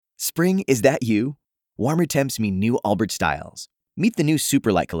Spring, is that you? Warmer temps mean new Allbirds styles. Meet the new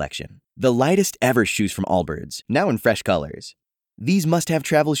Superlight collection, the lightest ever shoes from Allbirds, now in fresh colors. These must-have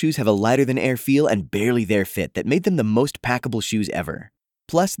travel shoes have a lighter-than-air feel and barely there fit that made them the most packable shoes ever.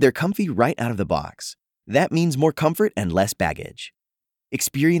 Plus, they're comfy right out of the box. That means more comfort and less baggage.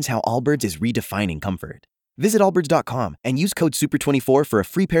 Experience how Allbirds is redefining comfort. Visit allbirds.com and use code SUPER24 for a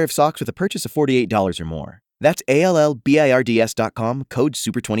free pair of socks with a purchase of $48 or more. That's ALLBIRDS.com, code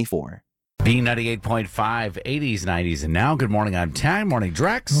SUPER24. B98.5, 80s, 90s, and now. Good morning, I'm Tad. Morning,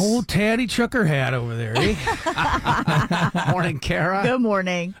 Drex. Old Taddy chuck her hat over there, eh? Morning, Kara. Good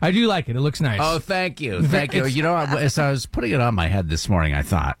morning. I do like it. It looks nice. Oh, thank you. Thank you. You know, as I was putting it on my head this morning, I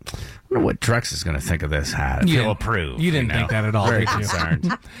thought, I wonder what Drex is going to think of this hat. He'll approve. You didn't think that at all, Very did you?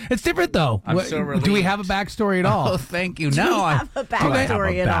 concerned. It's different, though. I'm so relieved. Do we have a backstory at all? Oh, thank you. Do No, we I have a do I have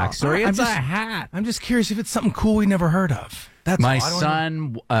backstory a at all? backstory. It's a hat. I'm just curious if it's something cool we never heard of. That's My all. I don't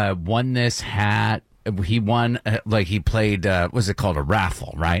son won this hat. He won, he played, what's it called, a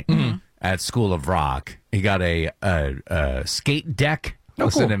raffle, right? Mm-hmm. At School of Rock. He got a skate deck.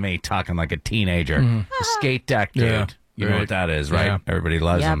 Listen to me talking like a teenager. Mm-hmm. A skate deck, dude. Yeah. You know what that is, right? Yeah. Everybody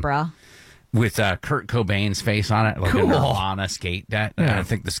loves Yeah, him. bro. With Kurt Cobain's face on it, like Cool. a Nirvana skate deck. Yeah. I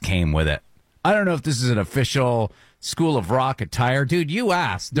think this came with it. I don't know if this is an official School of Rock attire. Dude, you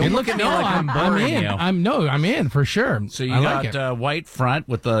asked. Don't look at me like I'm boring in. you. I'm in for sure. So you I got like it. white front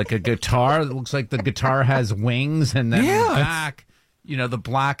with like a guitar that looks like the guitar has wings, and then Yeah, back, the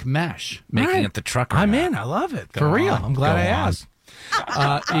black mesh, making Right. it the trucker. I'm hat. in. I love it. Go For real. on. I'm glad Go I on. asked.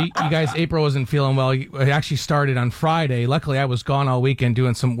 You guys, April wasn't feeling well. It actually started on Friday. Luckily, I was gone all weekend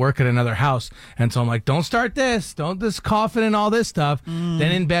doing some work at another house. And so I'm like, don't start this. Don't this coughing and all this stuff. Then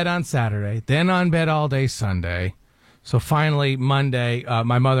in bed on Saturday. Then on bed all day Sunday. So finally, Monday,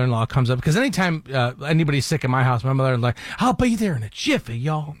 my mother-in-law comes up. Because anytime anybody's sick in my house, my mother-in-law like, I'll be there in a jiffy,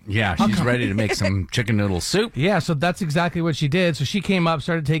 y'all. Yeah, she's ready to make some chicken noodle soup. Yeah, so that's exactly what she did. So she came up,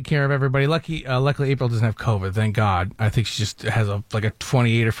 started taking care of everybody. Luckily, April doesn't have COVID, thank God. I think she just has a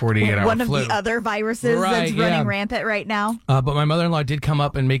 28 or 48 hour One of flu. the other viruses that's running rampant right now. But my mother-in-law did come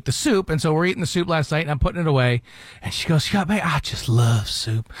up and make the soup, and so we're eating the soup last night, and I'm putting it away. And she goes, "Yeah, babe, I just love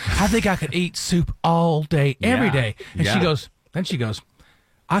soup. I think I could eat soup all day, every day." And she goes,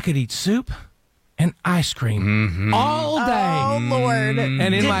 "I could eat soup and ice cream all day." Oh, Lord. And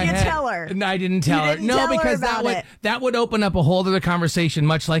in Did my you head, tell her? No, I didn't tell her. didn't No, tell her because about it. that would open up a whole other conversation,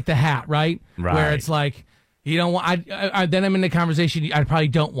 much like the hat, right? Right. Where it's like, you don't want. Then I'm in the conversation I probably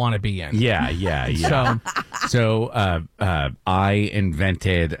don't want to be in. Yeah. So I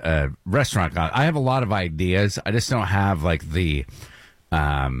invented a restaurant. I have a lot of ideas. I just don't have the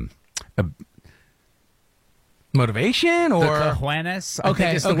Motivation or the cojones, I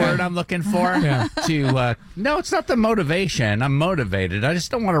think is the okay. word I'm looking for. Yeah. No, it's not the motivation. I'm motivated. I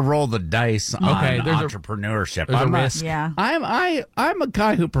just don't want to roll the dice on entrepreneurship. There's a I'm risk. Yeah. I'm a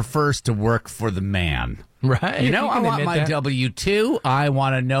guy who prefers to work for the man. Right. I You want can my admit that. W-2. I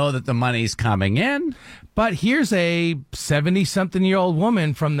want to know that the money's coming in. But here's a 70-something-year-old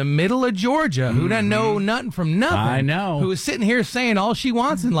woman from the middle of Georgia who doesn't know nothing from nothing. I know. Who is sitting here saying all she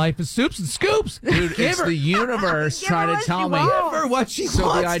wants in life is soups and scoops. Dude, Give it's her- the universe Give trying her to what tell she me. wants. Give her what she So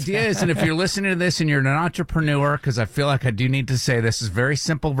wants. the idea is, and if you're listening to this and you're an entrepreneur, because I feel like I do need to say this is a very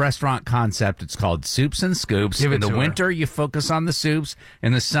simple restaurant concept. It's called Soups and Scoops. Give it In the to her. winter, you focus on the soups.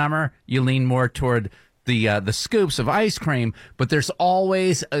 In the summer, you lean more toward the scoops of ice cream. But there's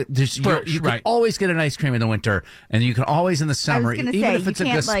always you can always get an ice cream in the winter, and you can always in the summer, gonna even say, if it's a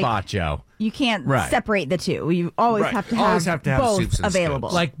you can't, gazpacho. You can't Right. separate the two. You always Right. have to Always have, have to have both soups and available.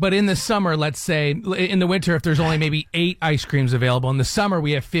 scoops. But in the summer, let's say, in the winter, if there's only maybe 8 ice creams available, in the summer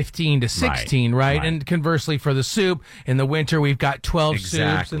we have 15 to 16, right? And conversely for the soup, in the winter we've got 12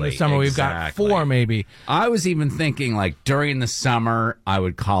 soups. In the summer we've got 4 maybe. I was even thinking during the summer I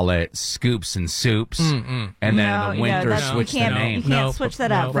would call it Scoops and Soups, and then in the winter switch the name. You can't switch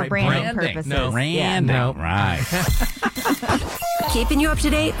that up for branding purposes. Branding, right. Keeping you up to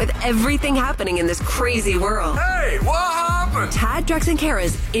date with everything happening in this crazy world. Hey, what happened? Tad, Drex, and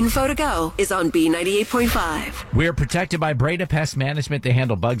Kara's Info to Go is on B98.5. We're protected by Breda Pest Management. They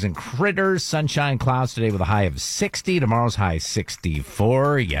handle bugs and critters. Sunshine, clouds today with a high of 60. Tomorrow's high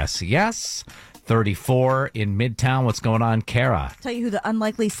 64. Yes. 34 in Midtown. What's going on, Kara? Tell you who the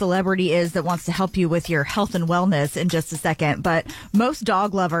unlikely celebrity is that wants to help you with your health and wellness in just a second. But most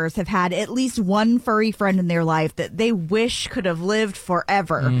dog lovers have had at least one furry friend in their life that they wish could have lived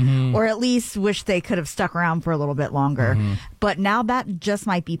forever, or at least wish they could have stuck around for a little bit longer. But now that just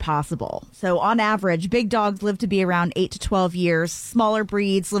might be possible. So on average, big dogs live to be around 8 to 12 years. Smaller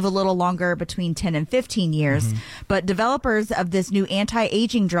breeds live a little longer, between 10 and 15 years. But developers of this new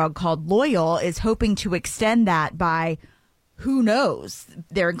anti-aging drug called Loyal is hoping to extend that by, who knows?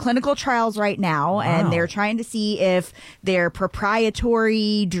 They're in clinical trials right now, and they're trying to see if their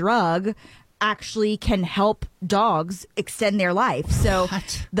proprietary drug actually can help dogs extend their life. So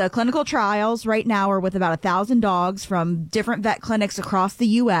the clinical trials right now are with about 1,000 dogs from different vet clinics across the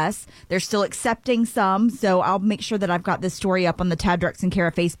U.S. They're still accepting some, so I'll make sure that I've got this story up on the Tad, Drex, and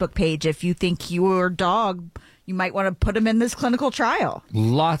Kara Facebook page. If you think your dog, you might want to put him in this clinical trial.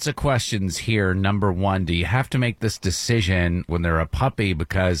 Lots of questions here. Number one, do you have to make this decision when they're a puppy?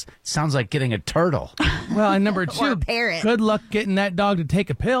 Because it sounds like getting a turtle. Well, and number Or two, a parrot. good luck getting that dog to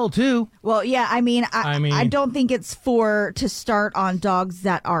take a pill, too. Well, yeah, I mean, I don't think it's to start on dogs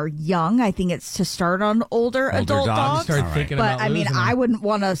that are young. I think it's to start on older adult dogs. Start thinking But about I mean, losing I them. wouldn't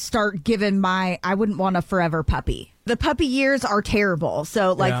want to start I wouldn't want a forever puppy. The puppy years are terrible.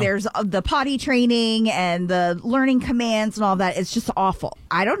 So, there's the potty training and the learning commands and all that. It's just awful.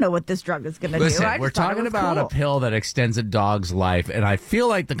 I don't know what this drug is going to do. Listen, I just we're thought it talking was about cool. a pill that extends a dog's life, and I feel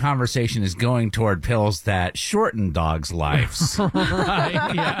like the conversation is going toward pills that shorten dogs' lives.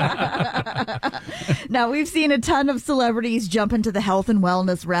 Right, yeah. Now, we've seen a ton of celebrities jump into the health and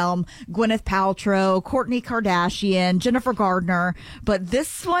wellness realm. Gwyneth Paltrow, Kourtney Kardashian, Jennifer Gardner. But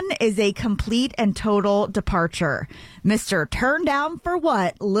this one is a complete and total departure. Mr. Turn Down for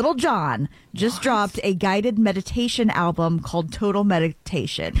What, Little John, just dropped a guided meditation album called Total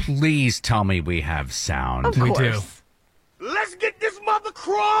Meditation. Please tell me we have sound. Of We course. do. Let's get this mother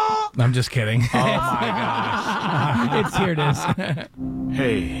crawl. I'm just kidding. Oh, my gosh. It's here it is.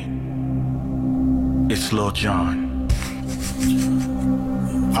 Hey, it's Lil Jon.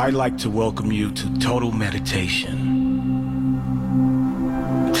 I'd like to welcome you to Total Meditation.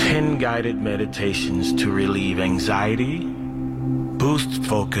 10 guided meditations to relieve anxiety, boost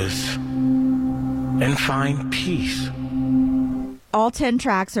focus, and find peace. All 10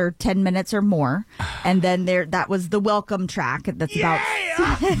 tracks are 10 minutes or more. And then that was the welcome track. That's about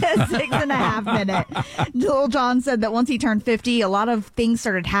 6.5 minutes. Lil Jon said that once he turned 50, a lot of things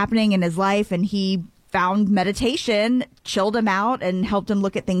started happening in his life, and he found meditation, chilled him out, and helped him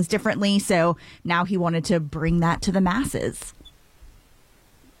look at things differently. So now he wanted to bring that to the masses.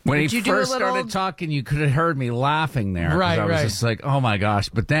 When Did he you do a first little- started talking, you could have heard me laughing there. 'cause Right, I was right. just like, oh my gosh.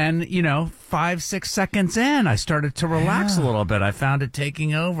 But then, 5-6 seconds in, I started to relax a little bit. I found it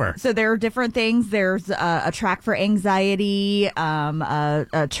taking over. So there are different things. There's a track for anxiety,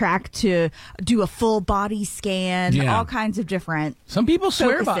 a track to do a full body scan, Yeah. all kinds of different. Some people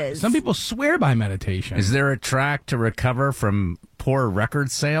swear Focuses. by meditation. Is there a track to recover from poor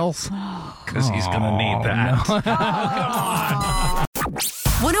record sales? Because he's going to need that.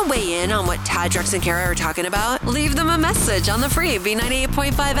 Want to weigh in on what Tad, Drex, and Kara are talking about? Leave them a message on the free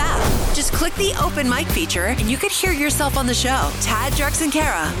B98.5 app. Just click the open mic feature and you could hear yourself on the show. Tad, Drex, and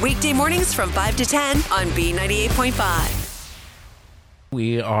Kara, weekday mornings from 5 to 10 on B98.5.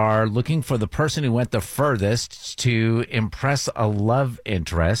 We are looking for the person who went the furthest to impress a love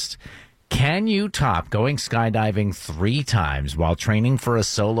interest. Can you top going skydiving 3 times while training for a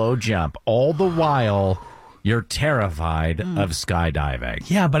solo jump, all the while you're terrified of skydiving?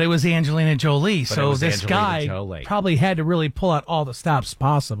 Yeah, but it was Angelina Jolie, it so was this Angelina guy Jolie. probably had to really pull out all the stops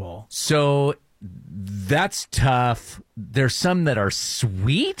possible. So that's tough. There's some that are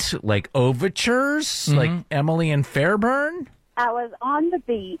sweet, like overtures, like Emily and Fairburn. I was on the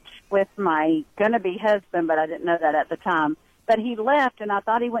beach with my gonna-be husband, but I didn't know that at the time. But he left, and I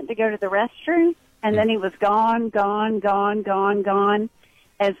thought he went to go to the restroom, and then he was gone. And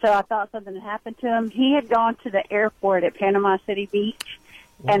so I thought something had happened to him. He had gone to the airport at Panama City Beach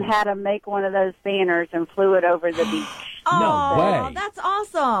and had to make one of those banners and flew it over the beach. No way. That's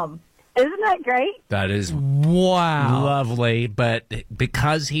awesome. Isn't that great? That is Wow. lovely, but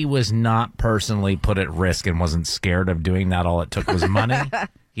because he was not personally put at risk and wasn't scared of doing that, all it took was money.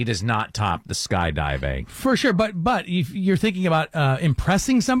 He does not top the skydiving. For sure, but if you're thinking about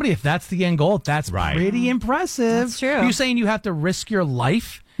impressing somebody, if that's the end goal, that's Right. pretty impressive. That's true. You saying you have to risk your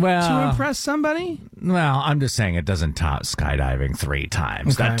life to impress somebody? Well, I'm just saying it doesn't top skydiving 3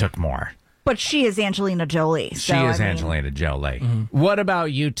 times. Okay. That took more. But she is Angelina Jolie. She is Angelina Jolie. What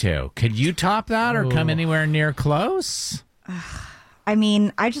about you two? Could you top that or come anywhere near close? I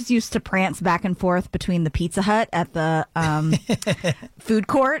mean, I just used to prance back and forth between the Pizza Hut at the food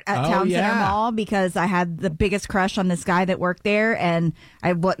court at Town Center Mall because I had the biggest crush on this guy that worked there, and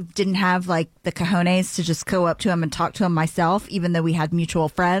I didn't have like the cojones to just go up to him and talk to him myself, even though we had mutual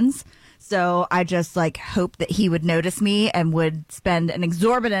friends. So I just like hoped that he would notice me and would spend an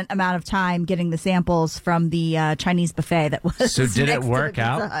exorbitant amount of time getting the samples from the Chinese buffet that was. So did it work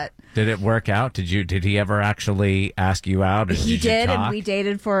out? Did it work out? Did he ever actually ask you out? Or He did, and we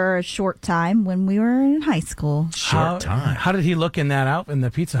dated for a short time when we were in high school. Short time. How did he look in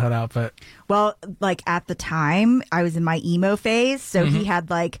the Pizza Hut outfit? Well, like at the time, I was in my emo phase, so he had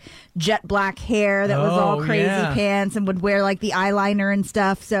like jet black hair that was all crazy pants and would wear like the eyeliner and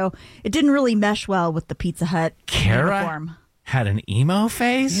stuff. So it didn't really mesh well with the Pizza Hut uniform. Had an emo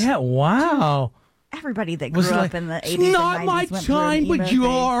phase? Yeah, wow. Everybody that grew up in the 80s and 90s not my went time, through an emo but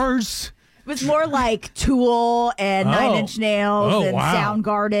yours. phase. It was more like Tool and Nine Inch Nails and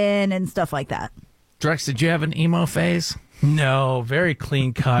Soundgarden and stuff like that. Drex, did you have an emo phase? No, very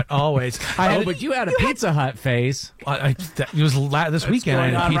clean cut, always. But you had a Pizza Hut phase. It was this weekend. I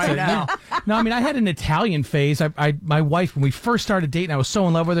had a pizza. Right now? No, I mean, I had an Italian phase. My wife, when we first started dating, I was so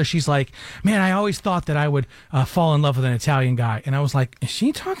in love with her. She's like, man, I always thought that I would fall in love with an Italian guy. And I was like, is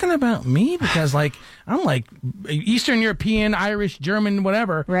she talking about me? Because, like, I'm like Eastern European, Irish, German,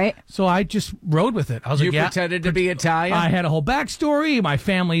 whatever. Right. So I just rode with it. I was You pretended to be Italian? I had a whole backstory. My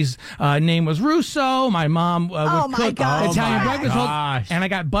family's name was Russo. My mom would cook Italian breakfast. And I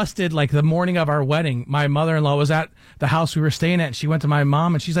got busted like the morning of our wedding. My mother-in-law was at the house we were staying at, and she went to my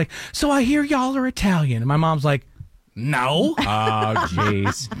mom, and she's like, so I hear y'all are Italian. And my mom's like, no. Oh,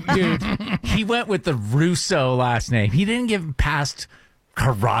 jeez. Dude, he went with the Russo last name. He didn't give past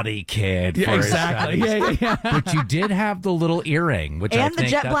Karate Kid. Yeah, for exactly. Yeah. But you did have the little earring, which and I the think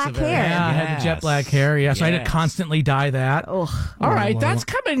jet that's black a very, hair. Yeah, I had the jet black hair. Yeah, so I had to constantly dye that. All right, that's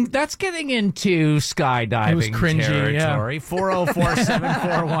getting into skydiving It was cringy, territory.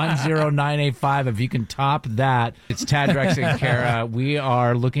 404-741-0985. If you can top that, it's Tad, Drex, and Kara. We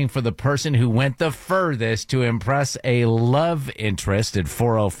are looking for the person who went the furthest to impress a love interest at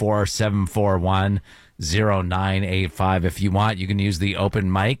 404-741-0985. If you want, you can use the open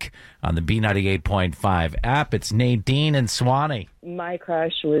mic on the B98.5 app. It's Nadine and Swanee. My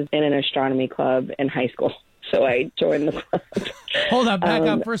crush was in an astronomy club in high school, so I joined the club. Hold on, back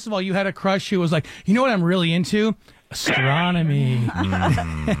up. First of all, you had a crush who was like, you know what I'm really into? Astronomy.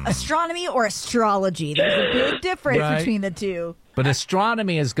 Astronomy or astrology. There's a big difference between the two. But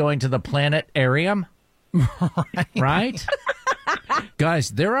astronomy is going to the planetarium, right?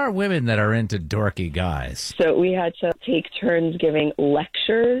 Guys, there are women that are into dorky guys. So we had to take turns giving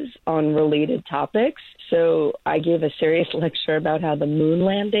lectures on related topics. So I gave a serious lecture about how the moon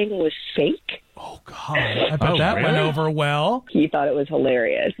landing was fake. Oh, God. I bet that went over well. He thought it was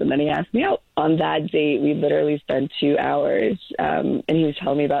hilarious. And then he asked me out. On that date, we literally spent 2 hours, and he was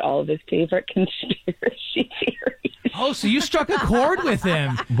telling me about all of his favorite conspiracy theories. Oh, so you struck a chord with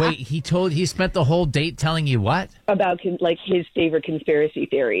him. Wait, he spent the whole date telling you what? About, like, his favorite conspiracy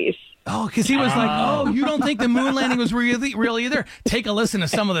theories. Oh, because he was like, oh, you don't think the moon landing was real either? Take a listen to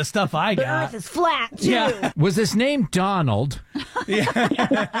some of the stuff I The got. Earth is flat, too. Yeah. Was his name Donald?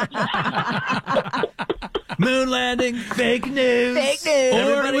 Moon landing, fake news. Fake news.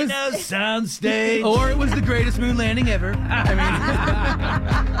 Everybody knows soundstage. Or it was the greatest moon landing ever.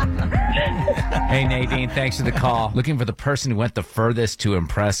 Hey, Nadine, thanks for the call. Looking for the person who went the furthest to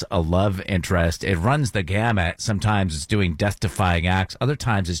impress a love interest. It runs the gamut. Sometimes it's doing death-defying acts. Other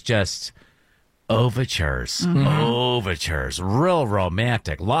times it's just overtures. Overtures. Real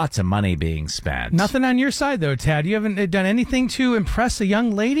romantic. Lots of money being spent. Nothing on your side, though, Tad. You haven't done anything to impress a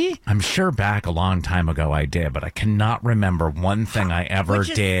young lady? I'm sure back a long time ago I did, but I cannot remember one thing I ever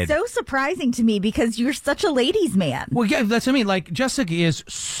Which is did. so surprising to me because you're such a ladies' man. Well, yeah, that's what I mean. Like, Jessica is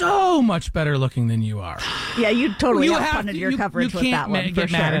so much better looking than you are. Yeah, you totally You outpunted your coverage with that one. You can't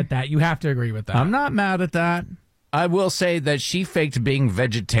get mad at that. You have to agree with that. I'm not mad at that. I will say that she faked being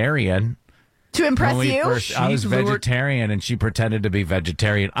vegetarian. To impress When we you? first- I was vegetarian, and she pretended to be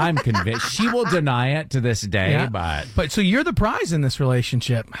vegetarian. I'm convinced she will deny it to this day. Yeah. But so you're the prize in this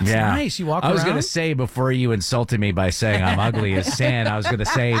relationship. That's nice. You walk around. I was going to say, before you insulted me by saying I'm ugly as sin, I was going to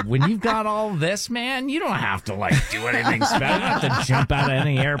say, when you've got all this, man, you don't have to do anything special. You don't have to jump out of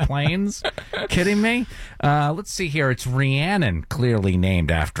any airplanes. Kidding me? Let's see here. It's Rhiannon, clearly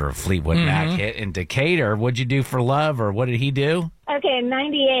named after a Fleetwood Mac hit in Decatur. What'd you do for love, or what did he do? Okay, in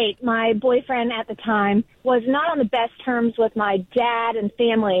 98, my boyfriend at the time was not on the best terms with my dad and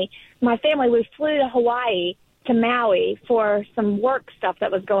family. My family, we flew to Hawaii, to Maui, for some work stuff that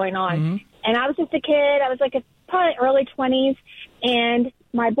was going on. And I was just a kid. I was probably early 20s. And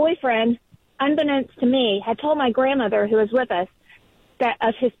my boyfriend, unbeknownst to me, had told my grandmother, who was with us, that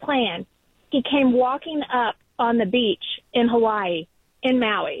of his plan. He came walking up on the beach in Hawaii, in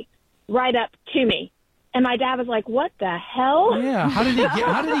Maui, right up to me. And my dad was like, "What the hell?" Yeah, how did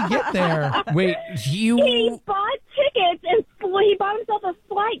he get there? Wait, He bought tickets and he bought himself a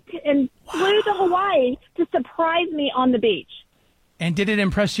flight and flew to Hawaii to surprise me on the beach. And did it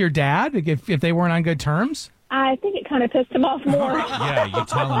impress your dad if they weren't on good terms? I think it kind of pissed him off more. Yeah, you're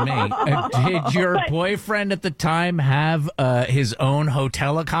telling me. Did your boyfriend at the time have his own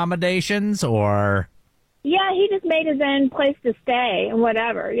hotel accommodations, or? Yeah, he just made his own place to stay and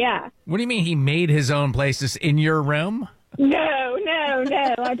whatever, yeah. What do you mean he made his own places in your room? No.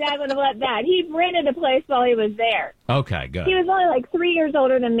 My dad would have let that. He rented a place while he was there. Okay, good. He was only like 3 years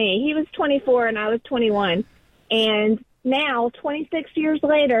older than me. He was 24 and I was 21. And now, 26 years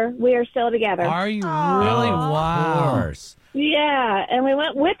later, we are still together. Are you really? Wow. Of course. Yeah, and we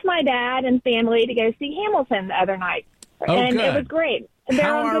went with my dad and family to go see Hamilton the other night. Oh, and good. it was great. They're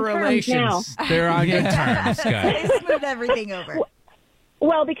How on are good terms now. relations? They're on good terms. Good. They smoothed everything over.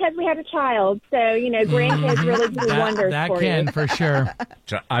 Well, because we had a child, so, grandkids really do wonders That for can, you. for sure.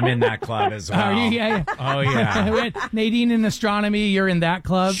 I'm in that club as well. Are you? Yeah. Oh, yeah. Nadine in astronomy, you're in that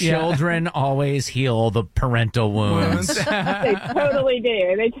club? Children always heal the parental wounds. They totally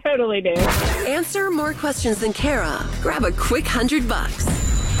do. They totally do. Answer more questions than Kara. Grab a quick $100.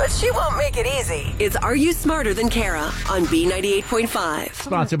 But she won't make it easy. It's Are You Smarter Than Kara on B98.5.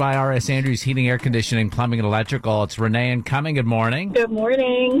 Sponsored by R.S. Andrews Heating, Air Conditioning, Plumbing, and Electrical. It's Renee and Cumming. Good morning. Good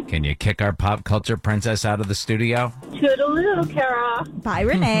morning. Can you kick our pop culture princess out of the studio? Toodaloo, Kara. Bye,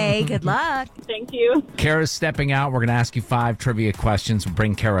 Renee. Good luck. Thank you. Kara's stepping out. We're going to ask you 5 trivia questions. We'll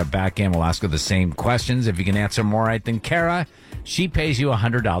bring Kara back in. We'll ask her the same questions. If you can answer more right than Kara, she pays you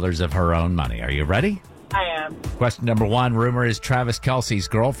 $100 of her own money. Are you ready? I am. Question number 1. Rumor is Travis Kelce's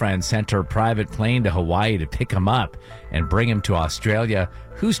girlfriend sent her private plane to Hawaii to pick him up and bring him to Australia.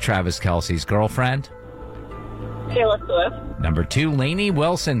 Who's Travis Kelce's girlfriend? Taylor Swift. Number 2. Lainey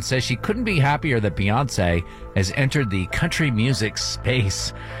Wilson says she couldn't be happier that Beyonce has entered the country music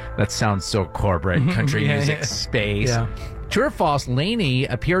space. That sounds so corporate. Country music space. Yeah. True or false, Lainey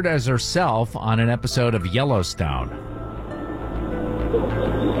appeared as herself on an episode of Yellowstone.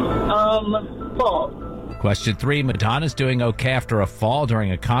 False. Question 3. Madonna's doing okay after a fall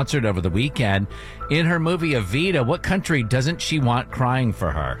during a concert over the weekend. In her movie Evita, what country doesn't she want crying for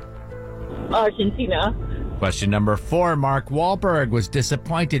her? Argentina. Question number 4. Mark Wahlberg was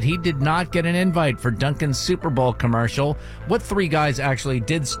disappointed he did not get an invite for Dunkin's Super Bowl commercial. What 3 guys actually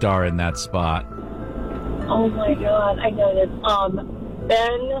did star in that spot? Oh my God, I know this.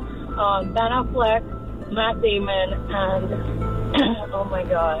 Ben Affleck, Matt Damon, and oh my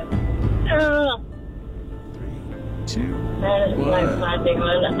God. 2. Matt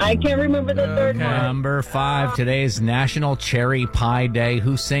Damon. I can't remember the third one. Number 5. Today is National Cherry Pie Day.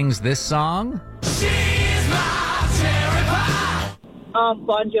 Who sings this song?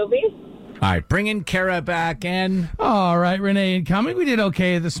 Bon Jovi. All right, bringing Kara back in. All right, Renee and Cumming, we did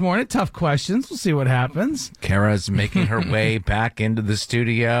okay this morning. Tough questions. We'll see what happens. Kara's making her way back into the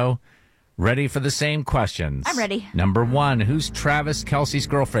studio. Ready for the same questions? I'm ready. Number 1, who's Travis Kelce's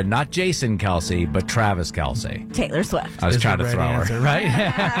girlfriend? Not Jason Kelce, but Travis Kelce. Taylor Swift. I was Is trying the to right throw answer, her.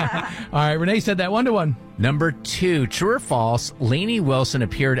 right? All right, Renee said that 1-1. Number 2, true or false, Lainey Wilson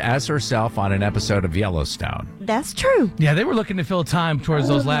appeared as herself on an episode of Yellowstone. That's true. Yeah, they were looking to fill time towards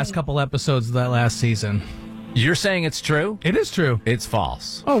those last couple episodes of that last season. You're saying it's true? It is true. It's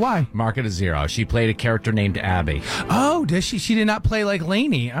false. Oh, why? Mark it a 0. She played a character named Abby. Oh, does she? She did not play like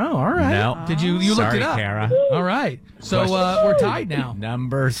Lainey. Oh, all right. No. Did you looked Sorry, it up? Kara. All right. So we're tied now.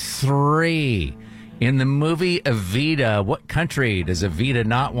 Number 3, in the movie Evita, what country does Evita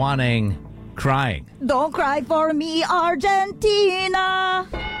not wanting crying? Don't cry for me, Argentina.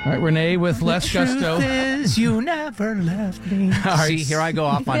 All right, Renee with less gusto. Is you never left me. All right. See, here I go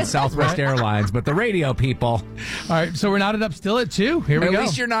off on Southwest Airlines, but the radio people. All right, so we're knotted up still at 2. Here we At go.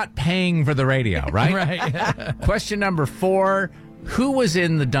 least you're not paying for the radio, right? Right. Question number 4, who was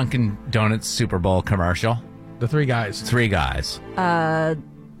in the Dunkin' Donuts Super Bowl commercial? The 3 guys. 3 guys.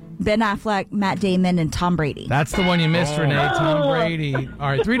 Ben Affleck, Matt Damon, and Tom Brady. That's the one you missed, Renee. Tom Brady. All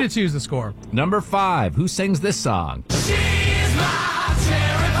right, 3-2 is the score. Number 5, who sings this song?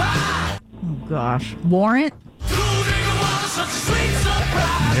 Oh, gosh. Warrant?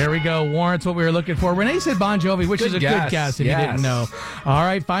 There we go. Warrant's what we were looking for. Renee said Bon Jovi, which is a good guess if you didn't know. All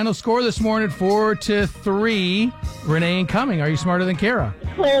right, final score this morning, 4-3. Renee and Cumming. Are you smarter than Kara?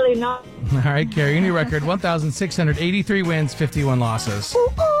 Clearly not. All right, Kara, your new record, 1,683 wins, 51 losses. Ooh,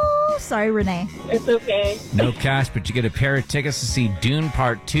 ooh. Oh, sorry, Renee. It's okay. No cash, but you get a pair of tickets to see Dune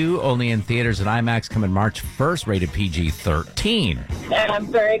Part 2, only in theaters and IMAX, coming March 1st, rated PG-13. And I'm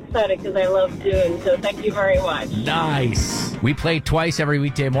very excited because I love Dune, so thank you very much. Nice. We play twice every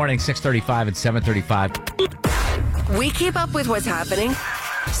weekday morning, 6:35 and 7:35. We keep up with what's happening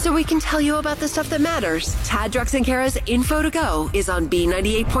so we can tell you about the stuff that matters. Tad, Drex, and Kara's Info to Go is on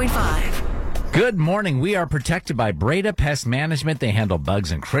B98.5. Good morning. We are protected by Breda Pest Management. They handle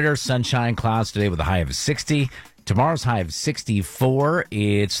bugs and critters. Sunshine, clouds today with a high of 60. Tomorrow's high of 64.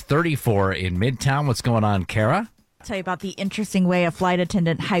 It's 34 in Midtown. What's going on, Kara? I'll tell you about the interesting way a flight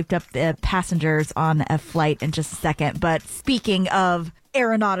attendant hyped up the passengers on a flight in just a second. But speaking of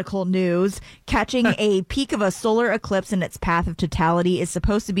aeronautical news, catching a peak of a solar eclipse in its path of totality is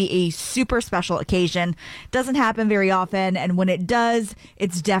supposed to be a super special occasion. Doesn't happen very often, and when it does,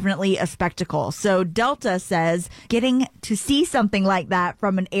 it's definitely a spectacle. So Delta says getting to see something like that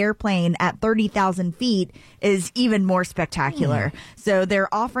from an airplane at 30,000 feet is even more spectacular. So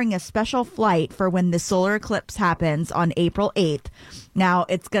they're offering a special flight for when the solar eclipse happens on April 8th. Now,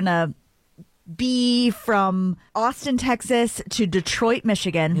 it's going to be from Austin, Texas to Detroit,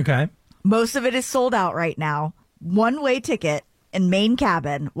 Michigan. Okay. Most of it is sold out right now. One-way ticket in main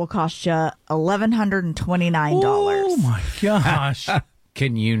cabin will cost you $1,129. Oh, my gosh.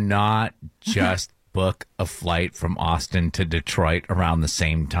 Can you not just book a flight from Austin to Detroit around the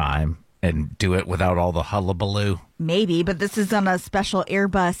same time and do it without all the hullabaloo? Maybe, but this is on a special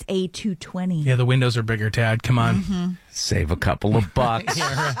Airbus A220. Yeah, the windows are bigger, Tad. Come on. Save a couple of bucks. Take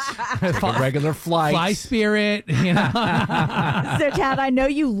a regular flight. Fly Spirit. You know? So, Tad, I know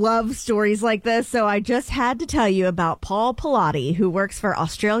you love stories like this, so I just had to tell you about Paul Pilati, who works for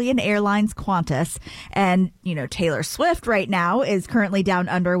Australian Airlines Qantas. And, you know, Taylor Swift right now is currently down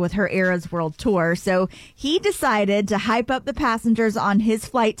under with her Eras World Tour. So he decided to hype up the passengers on his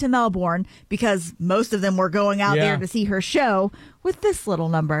flight to Melbourne because most of them were going out there to see her show with this little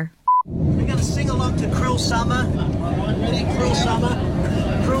number. We're going to sing along to Cruel Summer. Ready? Cruel Summer.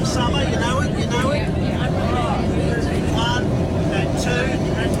 Cruel Summer, you know it? You know it? 1, and 2,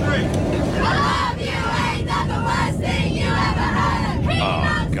 and 3. I love you, ain't that the worst thing you ever heard?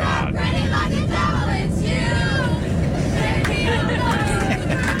 Oh, God. Pretty like a devil, it's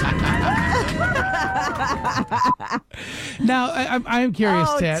Now, I'm curious,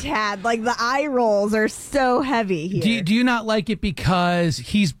 Oh, Tad. Tad, like the eye rolls are so heavy here. Do you not like it because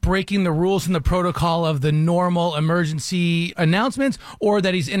he's breaking the rules and the protocol of the normal emergency announcements, or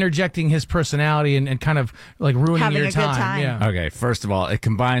that he's interjecting his personality and kind of like ruining Having your a good time. Yeah. Okay, first of all, it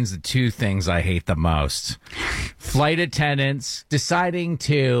combines the two things I hate the most. Flight attendants deciding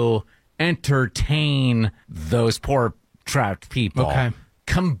to entertain those poor trapped people. Okay.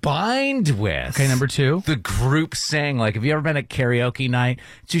 Combined with Number 2. the group saying, like, have you ever been at karaoke night?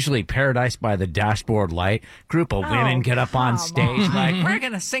 It's usually Paradise by the Dashboard Light. Group of women get up on stage like, we're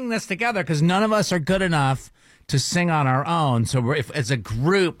going to sing this together because none of us are good enough to sing on our own. So if as a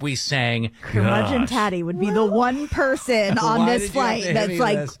group we sang, Curmudgeon Taddy would be the one person on Why this did you have flight to hit that's me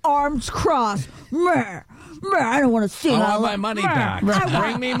like with this? arms crossed. Meh, meh, I don't want to sing. I want my money back.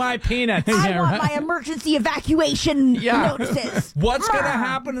 Bring me my peanuts. I want my emergency evacuation notices. What's going to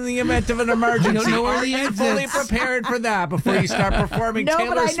happen in the event of an emergency? I don't know where Are the you exit's. fully prepared for that before you start performing No, but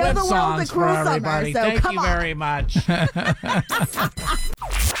Taylor I know Swift the world's songs a for cruel summer, everybody? so Thank come you on. very much.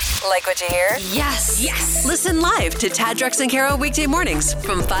 Like what you hear? Yes. Yes. Listen live to Tad, Drex, and Kara weekday mornings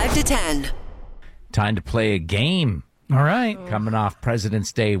from 5 to 10. Time to play a game. All right. Coming off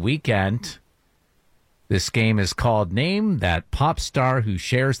President's Day weekend. This game is called Name That Pop Star Who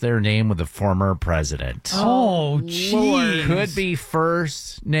Shares Their Name with a Former President. Oh, geez. Could be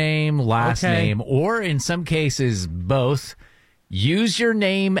first name, last Okay. name, or in some cases, both. Use your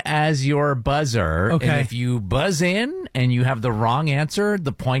name as your buzzer. Okay. And if you buzz in and you have the wrong answer,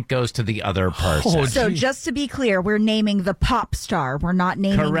 the point goes to the other person. Oh, So just to be clear, we're naming the pop star. We're not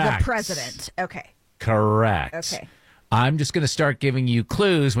naming Correct. the president. Okay. Correct. Okay. I'm just going to start giving you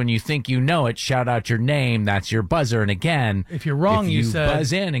clues. When you think you know it, shout out your name. That's your buzzer. And again, If you're wrong, if you said-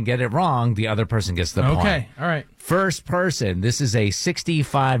 buzz in and get it wrong, the other person gets the point. Okay. All right. First person. This is a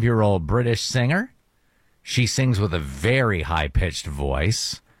 65-year-old British singer. She sings with a very high-pitched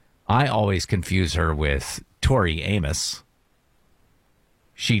voice. I always confuse her with Tori Amos.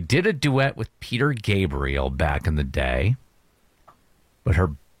 She did a duet with Peter Gabriel back in the day, but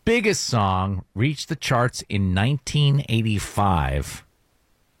her biggest song reached the charts in 1985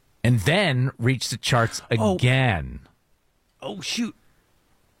 and then reached the charts again. Oh, shoot.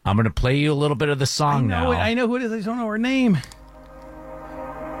 I'm going to play you a little bit of the song now. I know who it is. I just don't know her name.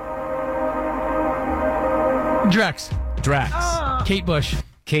 Drex. Drex. Kate Bush.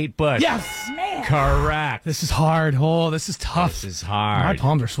 Kate Bush. Yes! Man. Correct. This is hard. Oh, this is tough. This is hard. My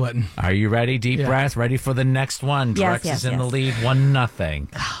palms are sweating. Are you ready? Deep breath. Ready for the next one. Yes, Drex is in the lead. 1-0.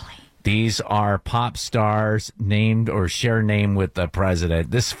 Golly. These are pop stars named or share name with the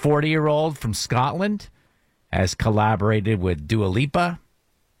president. This 40-year-old from Scotland has collaborated with Dua Lipa,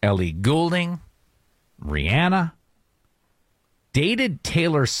 Ellie Goulding, Rihanna, dated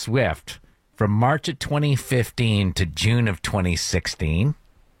Taylor Swift from March of 2015 to June of 2016.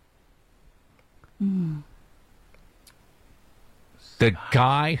 The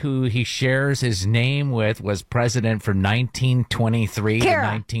guy who he shares his name with was president from 1923 to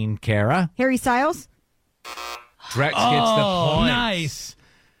 19... Kara? Harry Styles? Drex gets the point. Nice.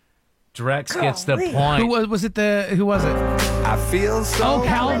 Drex gets the point. Who was it? I feel so. Oh,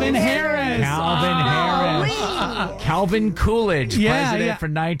 Calvin Harris. Calvin Coolidge, president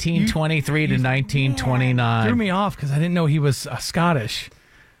from 1923 to 1929. Threw me off because I didn't know he was Scottish.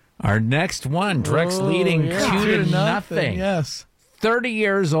 Our next one, Drex leading 2-0. Yes. 30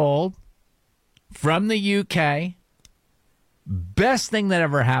 years old, from the UK. Best thing that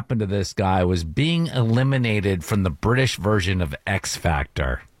ever happened to this guy was being eliminated from the British version of X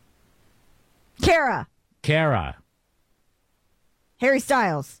Factor. Kara. Harry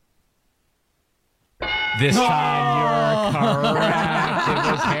Styles. This time you're correct.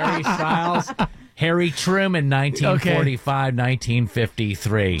 It was Harry Styles. Harry Truman, 1945,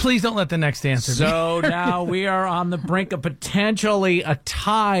 1953. Please don't let the next answer be. So now we are on the brink of potentially a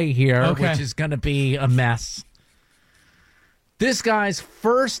tie here, which is going to be a mess. This guy's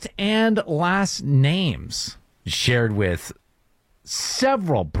first and last names shared with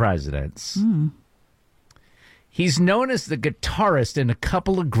several presidents. He's known as the guitarist in a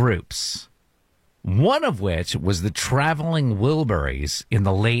couple of groups, one of which was the Traveling Wilburys in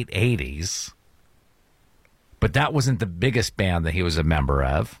the late 80s. But that wasn't the biggest band that he was a member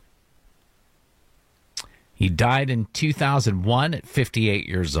of. He died in 2001 at 58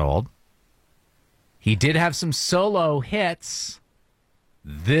 years old. He did have some solo hits.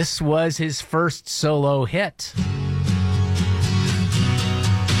 This was his first solo hit.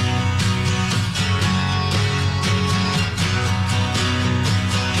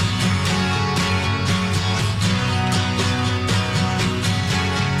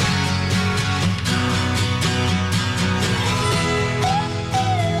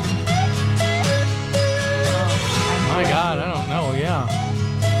 My God, I don't know. Yeah.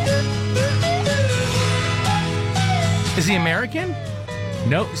 Is he American?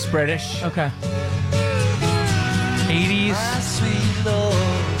 Nope, it's British. Okay. 80s.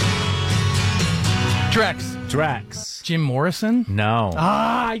 Drex. Jim Morrison? No.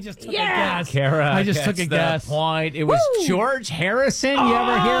 I just took a guess. Kara I just took a guess. Point. It was George Harrison. You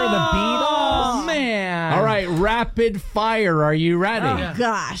ever hear of the Beatles? Oh, man. All right, rapid fire. Are you ready? Oh,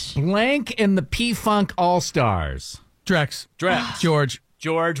 gosh. Blank in the P-Funk All-Stars. Drex.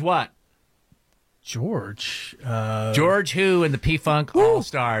 George what? George. George who in the P-Funk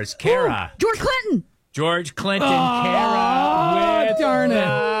All-Stars? Kara. George Clinton. George Clinton. Kara with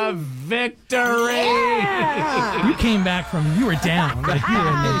the victory. You came back you were down. Like you were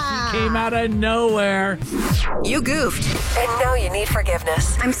in this. She came out of nowhere. You goofed. And now you need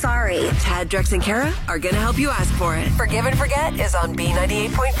forgiveness. I'm sorry. Tad, Drex, and Kara are going to help you ask for it. Forgive and Forget is on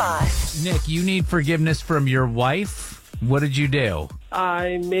B98.5. Nick, you need forgiveness from your wife. What did you do?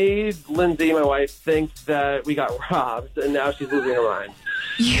 I made Lindsay, my wife, think that we got robbed, and now she's losing her mind.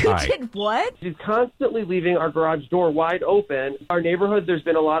 You did what? She's constantly leaving our garage door wide open. Our neighborhood, there's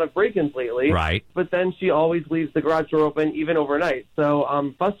been a lot of break-ins lately. Right. But then she always leaves the garage door open, even overnight. So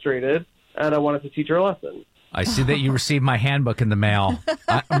I'm frustrated, and I wanted to teach her a lesson. I see that you received my handbook in the mail.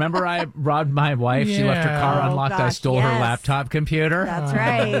 Remember I robbed my wife? She left her car unlocked. I stole her laptop computer. That's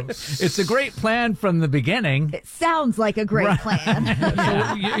right. It's a great plan from the beginning. It sounds like a great plan.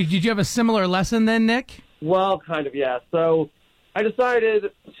 So, did you have a similar lesson then, Nick? Well, kind of, yeah. So I decided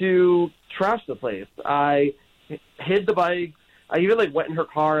to trash the place. I hid the bike. I even went in her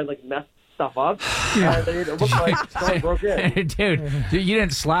car and messed stuff up. And it looked like someone broke in. Dude, you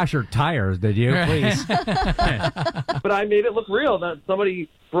didn't slash her tires, did you? Please. But I made it look real that somebody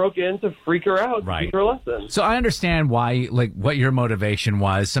broke in to freak her out, to teach her a lesson. So I understand why, what your motivation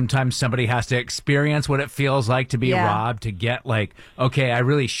was. Sometimes somebody has to experience what it feels like to be robbed to get okay, I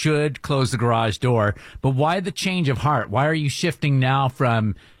really should close the garage door. But why the change of heart? Why are you shifting now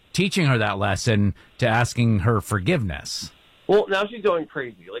from teaching her that lesson to asking her forgiveness? Well, now she's going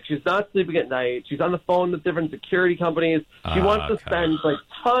crazy. She's not sleeping at night. She's on the phone with different security companies. She wants to spend,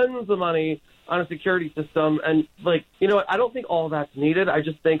 tons of money on a security system. And, you know what? I don't think all that's needed. I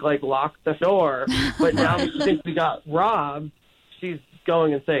just think, lock the door. But now she thinks we got robbed. She's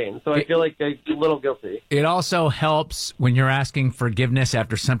going insane. So I feel like I'm a little guilty. It also helps when you're asking forgiveness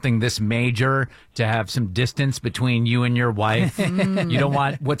after something this major to have some distance between you and your wife. You don't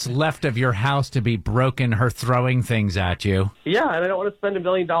want what's left of your house to be broken, her throwing things at you. Yeah, and I don't want to spend $1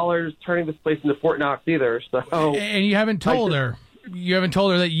 million turning this place into Fort Knox either. So, and you haven't told her. You haven't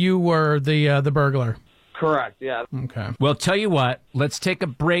told her that you were the burglar. Correct, yeah. Okay. Well, tell you what, let's take a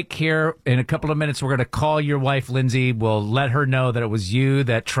break here. In a couple of minutes, we're going to call your wife, Lindsay. We'll let her know that it was you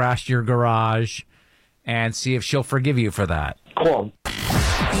that trashed your garage and see if she'll forgive you for that. Cool.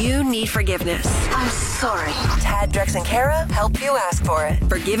 You need forgiveness. I'm sorry. Tad, Drex, and Kara help you ask for it.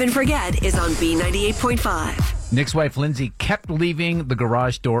 Forgive and Forget is on B98.5. Nick's wife, Lindsay, kept leaving the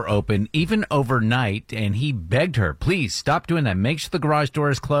garage door open, even overnight, and he begged her, please stop doing that. Make sure the garage door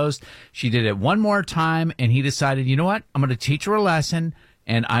is closed. She did it one more time, and he decided, you know what? I'm going to teach her a lesson,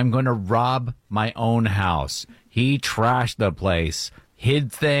 and I'm going to rob my own house. He trashed the place,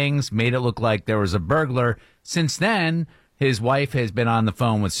 hid things, made it look like there was a burglar. Since then, his wife has been on the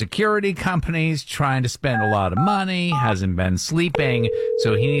phone with security companies, trying to spend a lot of money, hasn't been sleeping,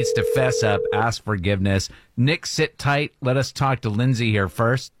 so he needs to fess up, ask forgiveness. Nick, sit tight. Let us talk to Lindsay here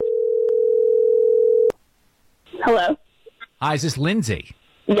first. Hello. Hi, is this Lindsay?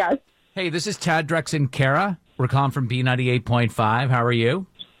 Yes. Hey, this is Tad, Drex, and Kara. We're calling from B98.5. How are you?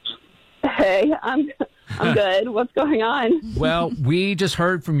 Hey, I'm good. What's going on? Well, we just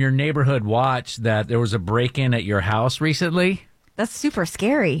heard from your neighborhood watch that there was a break-in at your house recently. That's super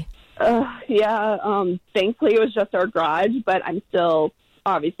scary. Yeah. Thankfully, it was just our garage, but I'm still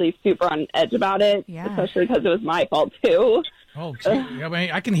obviously super on edge about it, especially because it was my fault too. Oh, I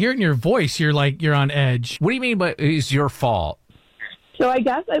mean, I can hear it in your voice. You're on edge. What do you mean by it's your fault? So I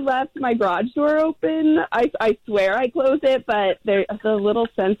guess I left my garage door open. I swear I closed it, but the little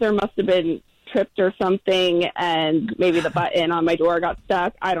sensor must have been tripped or something, and maybe the button on my door got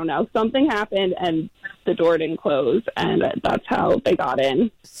stuck. I don't know. Something happened, and the door didn't close, and that's how they got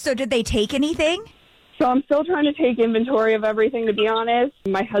in. So did they take anything? So I'm still trying to take inventory of everything, to be honest.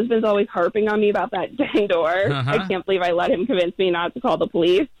 My husband's always harping on me about that dang door. I can't believe I let him convince me not to call the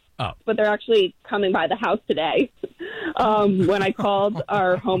police. Oh. But they're actually coming by the house today. When I called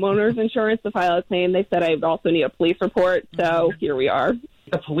our homeowner's insurance to file a claim, they said I would also need a police report. So here we are.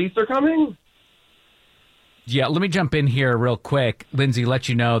 The police are coming? Yeah, let me jump in here real quick. Lindsay, let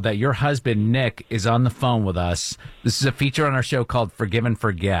you know that your husband, Nick, is on the phone with us. This is a feature on our show called Forgive and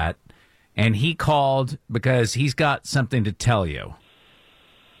Forget. And he called because he's got something to tell you.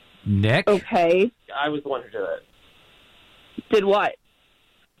 Nick? Okay. I was the one who did it. Did what?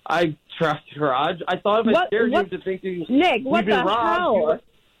 I trashed the garage. I thought if I scared you into thinking Nick, what we've been the robbed. hell?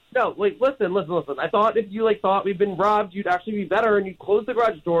 No, wait, listen. I thought if you thought we'd been robbed, you'd actually be better, and you'd close the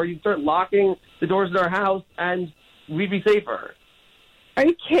garage door, you'd start locking the doors in our house, and we'd be safer. Are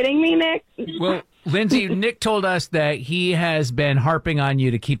you kidding me, Nick? Well, Lindsay, Nick told us that he has been harping on you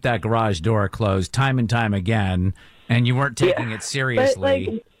to keep that garage door closed time and time again, and you weren't taking it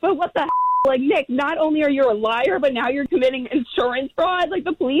seriously. But what the hell? Nick, not only are you a liar, but now you're committing insurance fraud.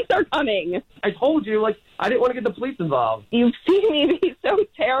 The police are coming. I told you, I didn't want to get the police involved. You've seen me be so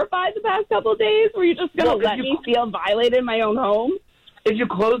terrified the past couple of days. Were you just going to let me feel violated in my own home? If you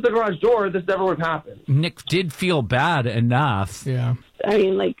closed the garage door, this never would happen. Nick did feel bad enough. Yeah. I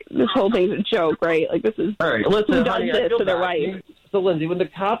mean, this whole thing's a joke, right? This is all right. Listen, who does honey, this to their wife? So, Lindsay, when the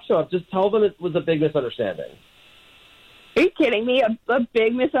cops show up, just tell them it was a big misunderstanding. Are you kidding me? A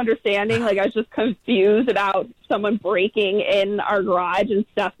big misunderstanding? I was just confused about someone breaking in our garage and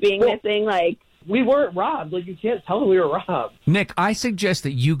stuff being missing. We weren't robbed. You can't tell them we were robbed. Nick, I suggest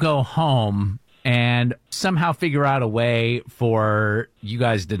that you go home and somehow figure out a way for you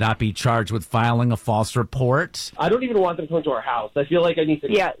guys to not be charged with filing a false report. I don't even want them to come to our house. I feel like I need to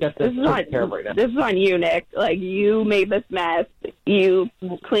get this taken care of right now. This is on you, Nick. You made this mess. You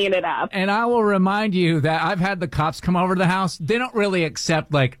clean it up. And I will remind you that I've had the cops come over to the house. They don't really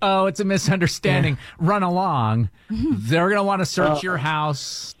accept oh, it's a misunderstanding. Run along. They're going to want to search your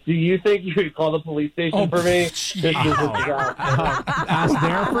house. Do you think you could call the police station for me? Ask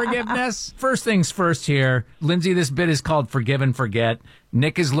their forgiveness? First things first here. Lindsay, this bit is called Forgive and Forget.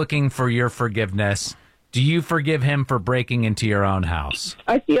 Nick is looking for your forgiveness. Do you forgive him for breaking into your own house?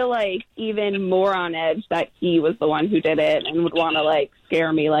 I feel even more on edge that he was the one who did it and would want to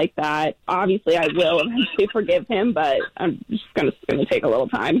scare me like that. Obviously, I will eventually forgive him, but I'm just going to take a little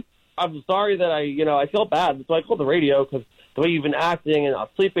time. I'm sorry that I felt bad. So I called the radio because the way you've been acting and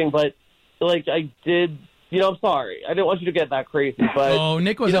not sleeping, but I did. I'm sorry. I didn't want you to get that crazy, but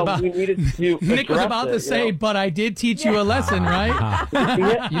Nick was we needed to Nick was about to say, but I did teach you a lesson, right?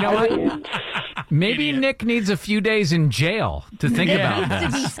 You know what? Maybe Nick needs a few days in jail to think about To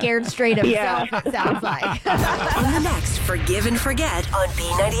this. be scared straight himself, it sounds like. On the next Forgive and Forget on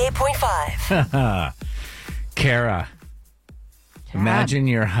B98.5. Kara, imagine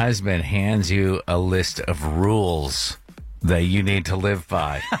your husband hands you a list of rules that you need to live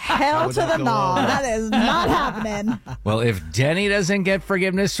by. Hell to the no. That is not happening. Well, if Denny doesn't get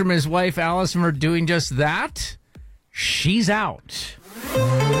forgiveness from his wife, Allison, for doing just that, she's out.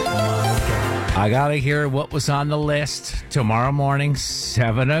 I got to hear what was on the list tomorrow morning,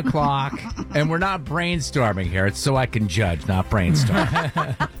 7 o'clock. And we're not brainstorming here. It's so I can judge, not brainstorm.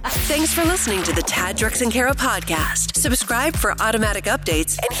 Thanks for listening to the Tad, Drex, and Kara podcast. Subscribe for automatic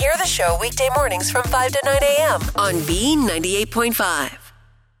updates and hear the show weekday mornings from 5 to 9 a.m. on B98.5.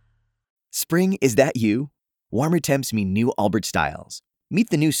 Spring, is that you? Warmer temps mean new Allbirds styles.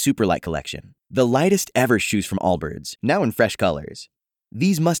 Meet the new Superlight collection, the lightest ever shoes from Allbirds, now in fresh colors.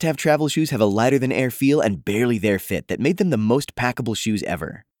 These must-have travel shoes have a lighter-than-air feel and barely there fit that made them the most packable shoes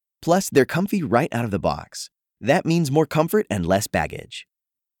ever. Plus, they're comfy right out of the box. That means more comfort and less baggage.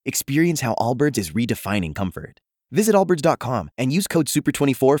 Experience how Allbirds is redefining comfort. Visit allbirds.com and use code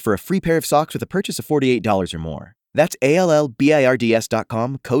SUPER24 for a free pair of socks with a purchase of $48 or more. That's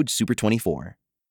ALLBIRDS.com, code SUPER24.